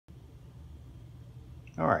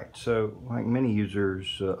Alright, so like many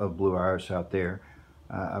users of Blue Iris out there,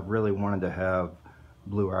 I've really wanted to have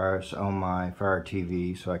Blue Iris on my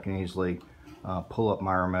FireTV so I can easily pull up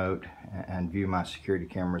my remote and view my security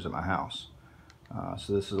cameras at my house.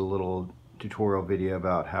 So this is a little tutorial video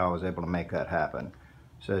about how I was able to make that happen.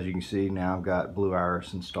 So as you can see, now I've got Blue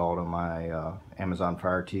Iris installed on my Amazon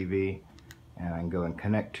FireTV, and I can go and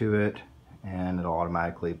connect to it, and it'll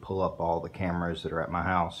automatically pull up all the cameras that are at my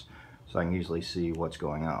house so I can easily see what's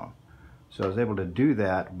going on. So I was able to do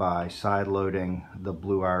that by side-loading the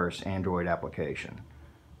Blue Iris Android application.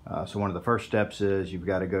 So one of the first steps is you've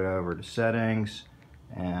got to go over to Settings,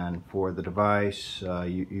 and for the device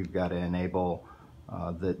you've got to enable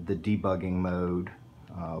the debugging mode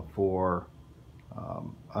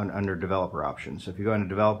under developer options. So if you go into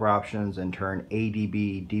developer options and turn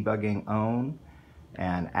ADB debugging on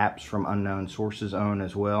and apps from unknown sources on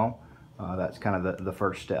as well, that's kind of the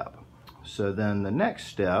first step. So then the next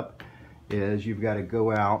step is you've got to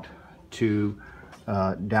go out to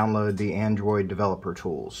download the Android developer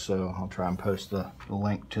tools. So I'll try and post the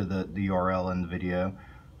link to the URL in the video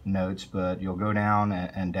notes, but you'll go down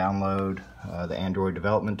and download the Android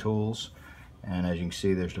development tools. And as you can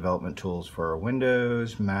see, there's development tools for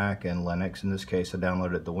Windows, Mac, and Linux. In this case, I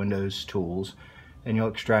downloaded the Windows tools, and you'll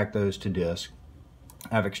extract those to disk.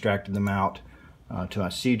 I've extracted them out to my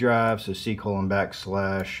C drive, so C:\/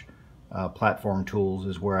 platform tools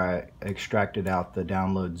is where I extracted out the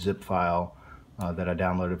download zip file that I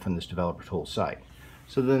downloaded from this developer tool site.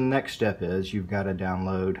 So the next step is you've got to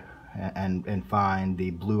download and find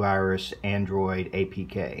the Blue Iris Android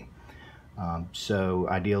APK. So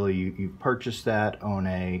ideally you've purchased that on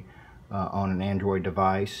an Android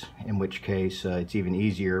device, in which case it's even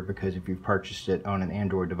easier, because if you've purchased it on an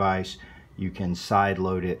Android device you can side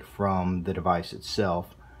load it from the device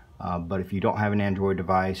itself. But if you don't have an Android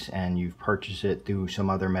device and you've purchased it through some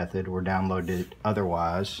other method or downloaded it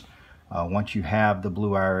otherwise, once you have the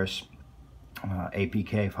Blue Iris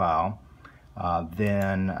APK file,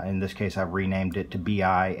 then in this case I've renamed it to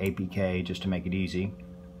BI APK just to make it easy.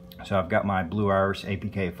 So I've got my Blue Iris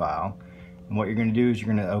APK file, and what you're going to do is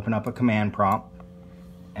you're going to open up a command prompt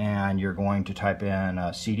and you're going to type in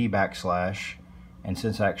CD \, and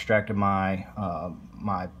since I extracted my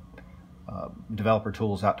developer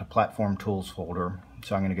tools out to platform tools folder,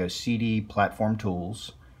 so I'm going to go CD platform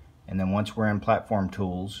tools, and then once we're in platform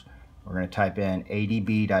tools we're going to type in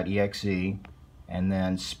adb.exe and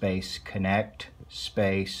then space connect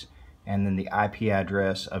space and then the IP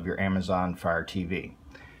address of your Amazon FireTV.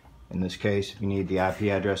 In this case, if you need the IP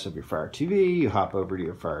address of your FireTV, you hop over to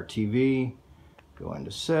your FireTV, go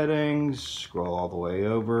into settings, scroll all the way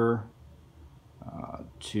over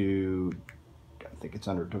to, I think it's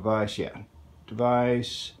under device,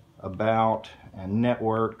 device, about, and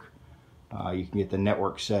network. You can get the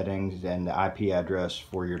network settings and the IP address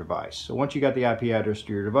for your device. So once you got the IP address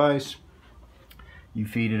to your device, you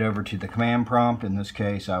feed it over to the command prompt. In this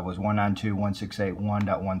case I was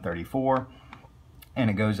 192.168.1.134, and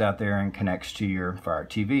it goes out there and connects to your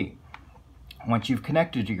FireTV. Once you've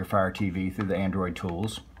connected to your FireTV through the Android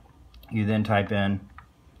tools, you then type in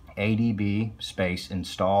adb space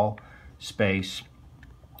install space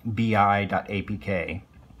bi.apk,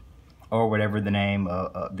 or whatever the name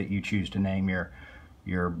that you choose to name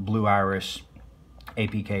your Blue Iris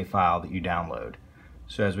APK file that you download.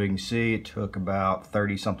 So as we can see, it took about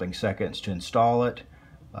 30 something seconds to install it,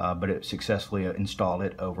 but it successfully installed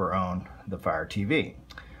it over on the FireTV.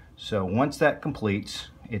 So once that completes,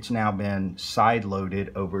 it's now been side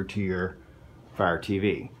loaded over to your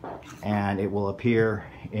FireTV, and it will appear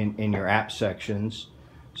in your app sections.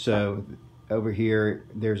 So over here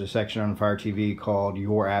there's a section on the FireTV called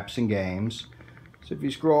Your Apps and Games. So if you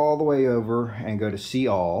scroll all the way over and go to See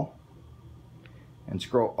All and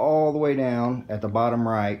scroll all the way down, at the bottom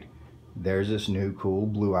right there's this new cool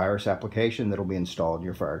Blue Iris application that'll be installed in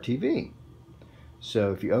your FireTV.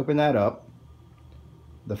 So if you open that up,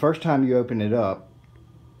 the first time you open it up,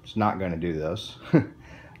 it's not going to do this.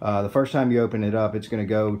 The first time you open it up, it's going to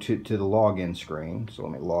go to the login screen. So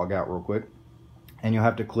let me log out real quick, and you'll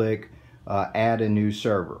have to click add a new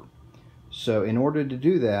server. So in order to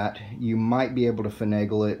do that, you might be able to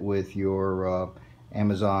finagle it with your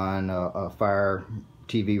Amazon Fire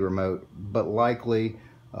TV remote, but likely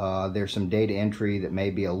there's some data entry that may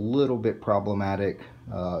be a little bit problematic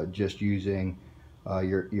just using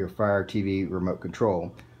your Fire TV remote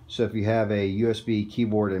control. So if you have a USB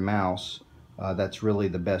keyboard and mouse, that's really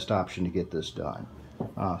the best option to get this done.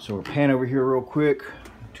 So we'll pan over here real quick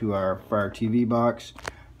to our Fire TV box.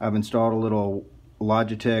 I've installed a little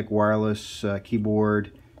Logitech wireless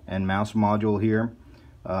keyboard and mouse module here.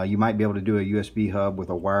 You might be able to do a USB hub with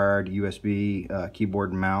a wired USB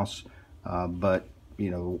keyboard and mouse, but you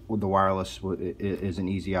know, the wireless is an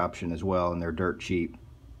easy option as well, and they're dirt cheap.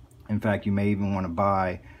 In fact, you may even want to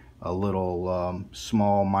buy a little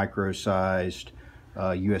small micro-sized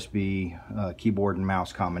USB keyboard and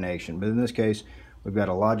mouse combination. But in this case, we've got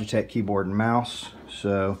a Logitech keyboard and mouse,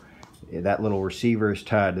 so that little receiver is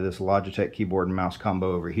tied to this Logitech keyboard and mouse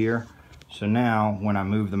combo over here. So now when I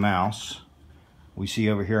move the mouse, we see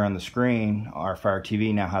over here on the screen our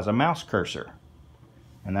FireTV now has a mouse cursor,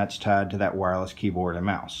 and that's tied to that wireless keyboard and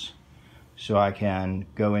mouse. So I can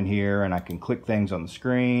go in here and I can click things on the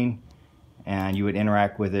screen, and you would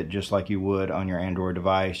interact with it just like you would on your Android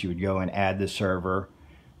device. You would go and add the server.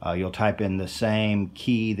 You'll type in the same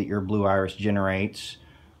key that your Blue Iris generates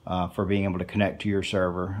for being able to connect to your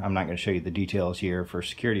server. I'm not going to show you the details here for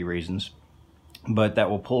security reasons, but that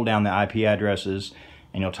will pull down the IP addresses,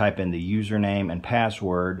 and you'll type in the username and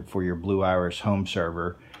password for your Blue Iris home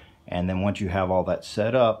server. And then once you have all that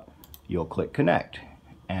set up, you'll click connect,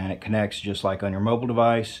 and it connects just like on your mobile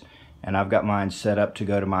device. And I've got mine set up to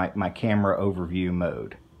go to my camera overview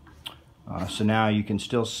mode. So now you can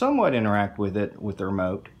still somewhat interact with it with the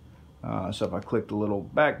remote. So if I click the little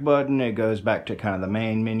back button, it goes back to kind of the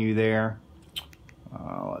main menu there.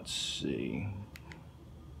 Let's see.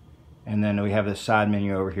 And then we have this side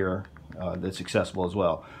menu over here that's accessible as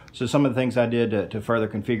well. So some of the things I did to further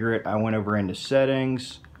configure it, I went over into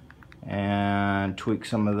settings and tweaked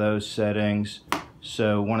some of those settings.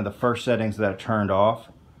 So one of the first settings that I turned off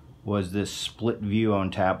was this split view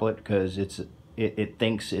on tablet, because it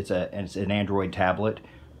thinks it's an Android tablet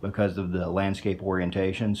because of the landscape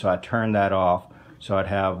orientation. So I turned that off so I'd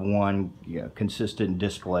have one consistent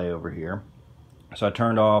display over here. So I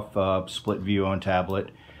turned off split view on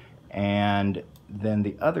tablet. And then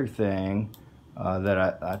the other thing that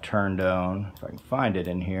I turned on, if I can find it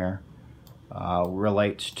in here,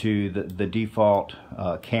 relates to the default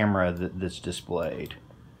camera that's displayed.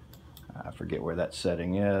 I forget where that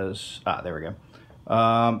setting is. There we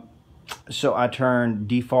go. So I turned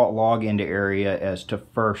default log into area as to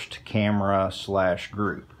first camera /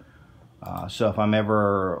 group. So if I'm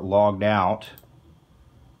ever logged out,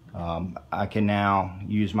 I can now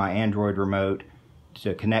use my Android remote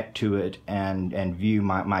to connect to it and view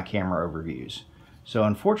my camera overviews. So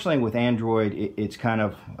unfortunately with Android, it's kind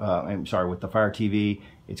of, with the FireTV,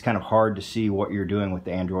 it's kind of hard to see what you're doing with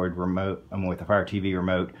the Android remote, with the FireTV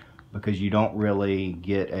remote, because you don't really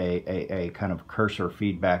get a kind of cursor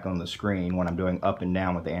feedback on the screen when I'm doing up and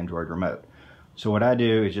down with the Android remote. So what I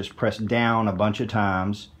do is just press down a bunch of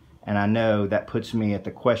times, and I know that puts me at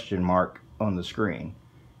the question mark on the screen.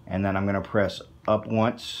 And then I'm going to press up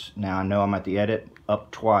once. Now I know I'm at the edit. Up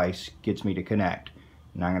twice gets me to connect.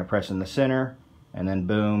 Now I'm going to press in the center, and then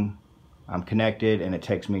boom, I'm connected, and it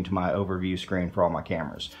takes me to my overview screen for all my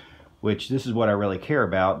cameras. Which this is what I really care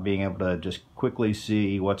about, being able to just quickly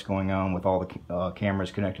see what's going on with all the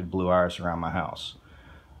cameras connected to Blue Iris around my house.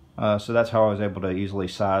 So that's how I was able to easily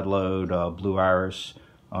sideload Blue Iris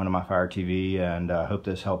onto my FireTV, and I hope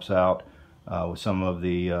this helps out with some of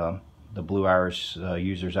the Blue Iris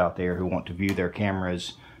users out there who want to view their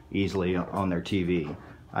cameras easily on their TV.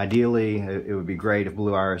 Ideally, it would be great if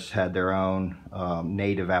Blue Iris had their own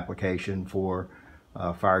native application for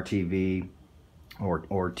FireTV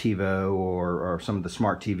or TiVo or some of the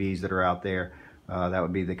smart TVs that are out there. That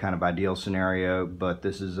would be the kind of ideal scenario, but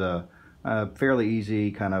this is a fairly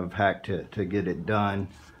easy kind of hack to get it done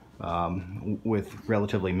with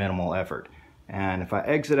relatively minimal effort. And if I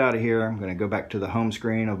exit out of here, I'm going to go back to the home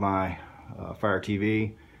screen of my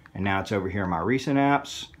FireTV, and now it's over here in my recent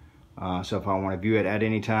apps. So if I want to view it at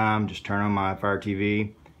any time, just turn on my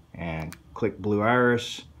FireTV and click Blue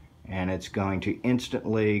Iris, and it's going to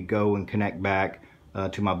instantly go and connect back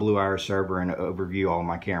to my Blue Iris server and overview all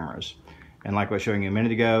my cameras. And like I was showing you a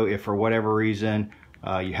minute ago, if for whatever reason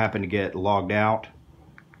you happen to get logged out,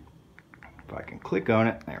 if I can click on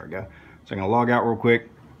it, there we go. So I'm going to log out real quick.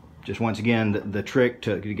 Just once again, the trick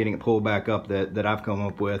to getting it pulled back up that I've come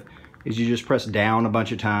up with is you just press down a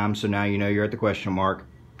bunch of times, so now you know you're at the question mark,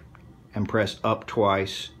 and press up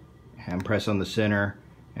twice and press on the center,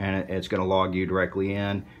 and it's going to log you directly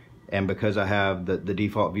in. And because I have the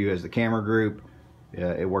default view as the camera group,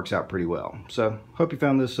 it works out pretty well. So hope you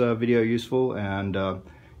found this video useful, and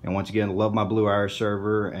once again, love my Blue Iris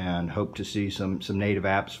server, and hope to see some native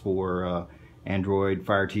apps for Android,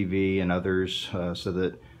 FireTV, and others so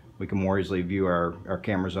that we can more easily view our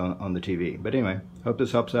cameras on the TV. But anyway, hope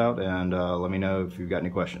this helps out, and let me know if you've got any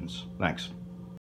questions. Thanks.